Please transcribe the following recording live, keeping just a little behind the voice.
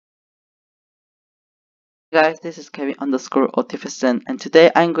Guys, this is Kevin underscore Otificen, and today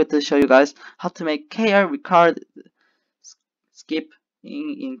I'm going to show you guys how to make KR record skip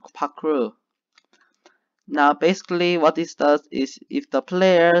in parkour. Now basically what this does is if the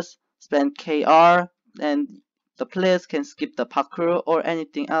players spend KR, then the players can skip the parkour or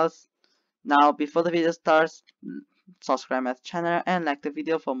anything else. Now before the video starts, subscribe my channel and like the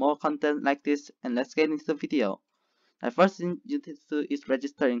video for more content like this, and let's get into the video. The first thing you need to do is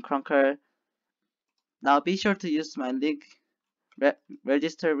register in krunker. Now be sure to use my link,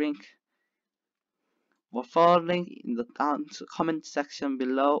 register link or follow link in the comment section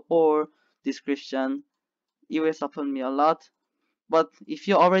below or description. It will support me a lot. But if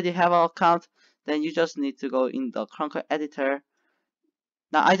you already have an account, then you just need to go in the krunker editor.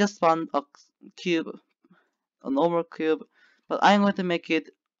 Now I just found a cube, a normal cube, but I'm going to make it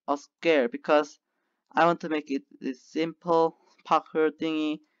a square because I want to make it this simple parkour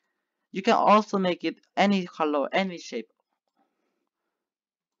thingy. You can also make it any color, any shape.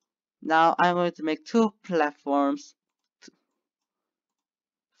 Now I'm going to make two platforms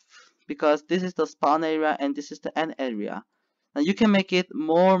because this is the spawn area and this is the end area. Now you can make it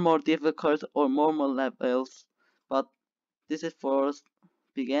more difficult or more levels, but this is for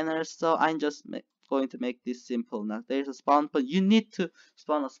beginners, so I'm just going to make this simple. Now there's a spawn point. You need to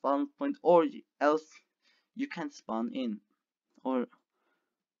spawn a spawn point or else you can't spawn in. Or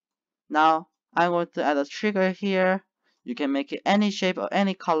now I'm going to add a trigger here. You can make it any shape or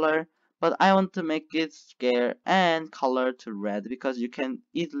any color, but I want to make it square and color to red because you can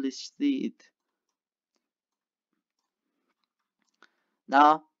easily see it.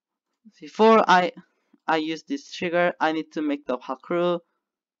 Now before I use this trigger, I need to make the parkour.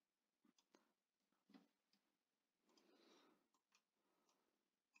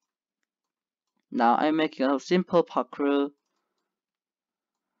 Now I'm making a simple parkour.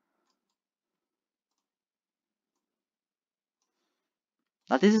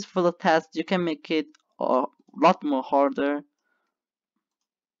 Now this is for the test. You can make it a lot more harder.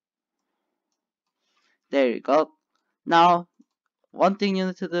 There you go. Now one thing you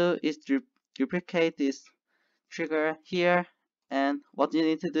need to do is to duplicate this trigger here, and what you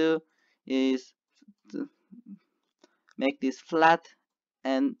need to do is to make this flat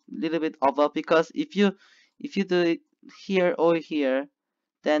and little bit over, because if you do it here or here,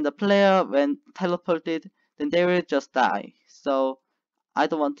 then the player when teleported, then they will just die. So I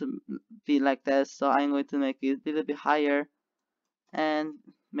don't want to be like that, so I'm going to make it a little bit higher and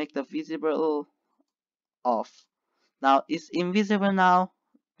make the visible off. Now it's invisible now,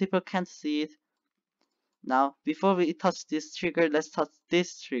 people can't see it. Now before we touch this trigger, let's touch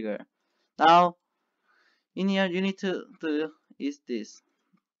this trigger. Now in here you need to do is this.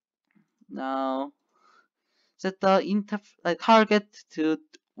 Now set the target to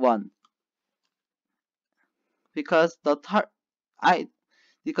 1 because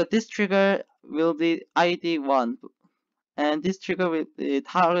because this trigger will be ID 1 and this trigger will be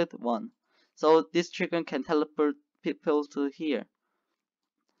target 1. So this trigger can teleport people to here.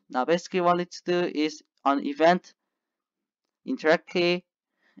 Now basically what we need to do is on event, interact key,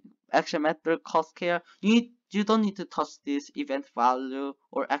 action method, cost care. You don't need to touch this event value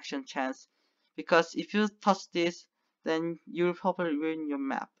or action chance, because if you touch this, then you'll probably ruin your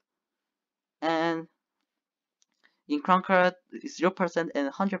map. And in krunker, 0%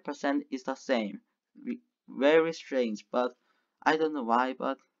 and 100% is the same. Very strange, but I don't know why,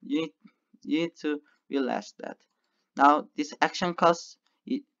 but you need to realize that. Now this action cost,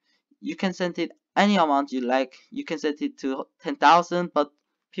 you can set it any amount you like. You can set it to 10,000, but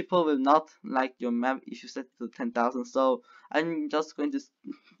people will not like your map if you set it to 10,000. So I'm just going to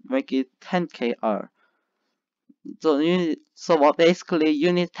make it 10kr. So what basically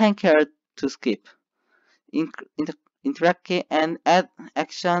you need 10kr to skip. Interact key and add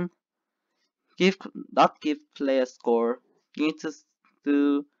action. Not give player score. You need to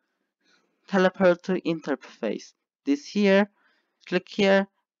do teleport to interface. This here, click here,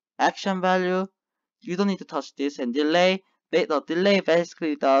 action value. You don't need to touch this, and delay. The delay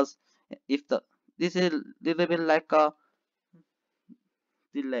basically does if this is a little bit like a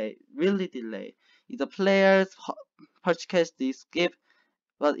delay, really delay. If the players purchase the skip,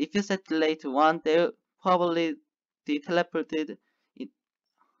 but if you set delay to 1, they probably be teleported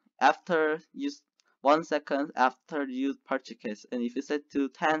after use 1 second after you purchase, and if you set to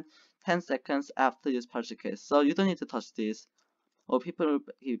 10 seconds after you purchase. So you don't need to touch this, or people will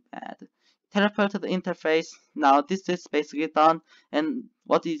be bad. Teleport to the interface. Now this is basically done, and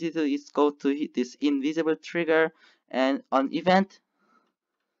what you do is go to hit this invisible trigger, and on event,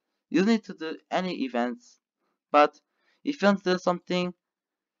 you don't need to do any events, but if you want to do something,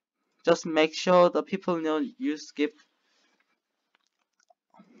 just make sure the people know you skip.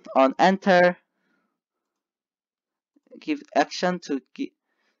 On enter, give action to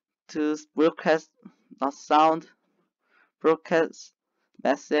broadcast the sound, broadcast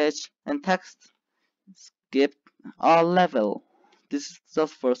message, and text. Skip a level. This is the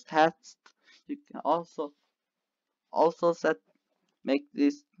first test. You can also make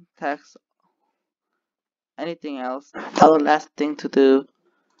this text anything else. The last thing to do,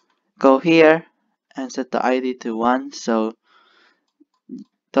 go here and set the ID to 1, so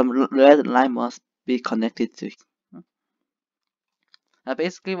the red line must be connected to.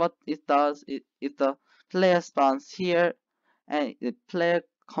 Basically what it does, if the player spawns here and the player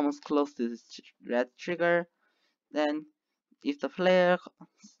comes close to this red trigger, then if the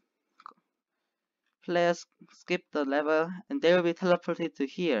players skip the level, and they will be teleported to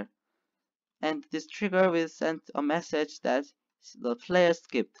here, and this trigger will send a message that the player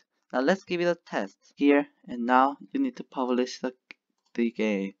skipped. Now let's give it a test here, and now you need to publish the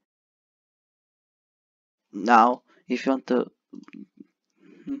game. Now if you want to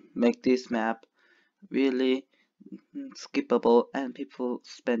make this map really skippable and people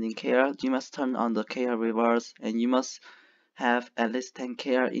spending KR, you must turn on the KR rewards, and you must have at least 10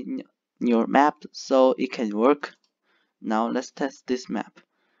 KR in your map so it can work. Now let's test this map.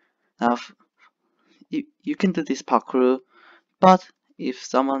 Now you can do this parkour, but if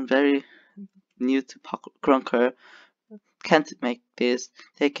someone very new to krunker can't make this,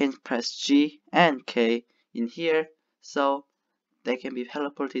 they can press G and K in here, so they can be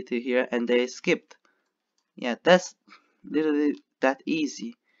teleported to here and they skipped. Yeah, that's literally that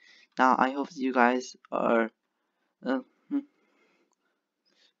easy. Now I hope you guys are uh,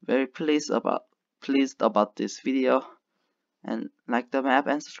 very pleased about this video, and like the map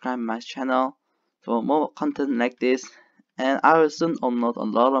and subscribe my channel for more content like this. And I will soon upload a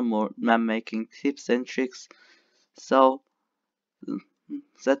lot of more map making tips and tricks, so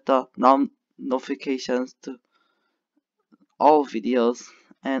set the notifications to all videos,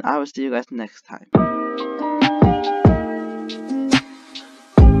 and I will see you guys next time.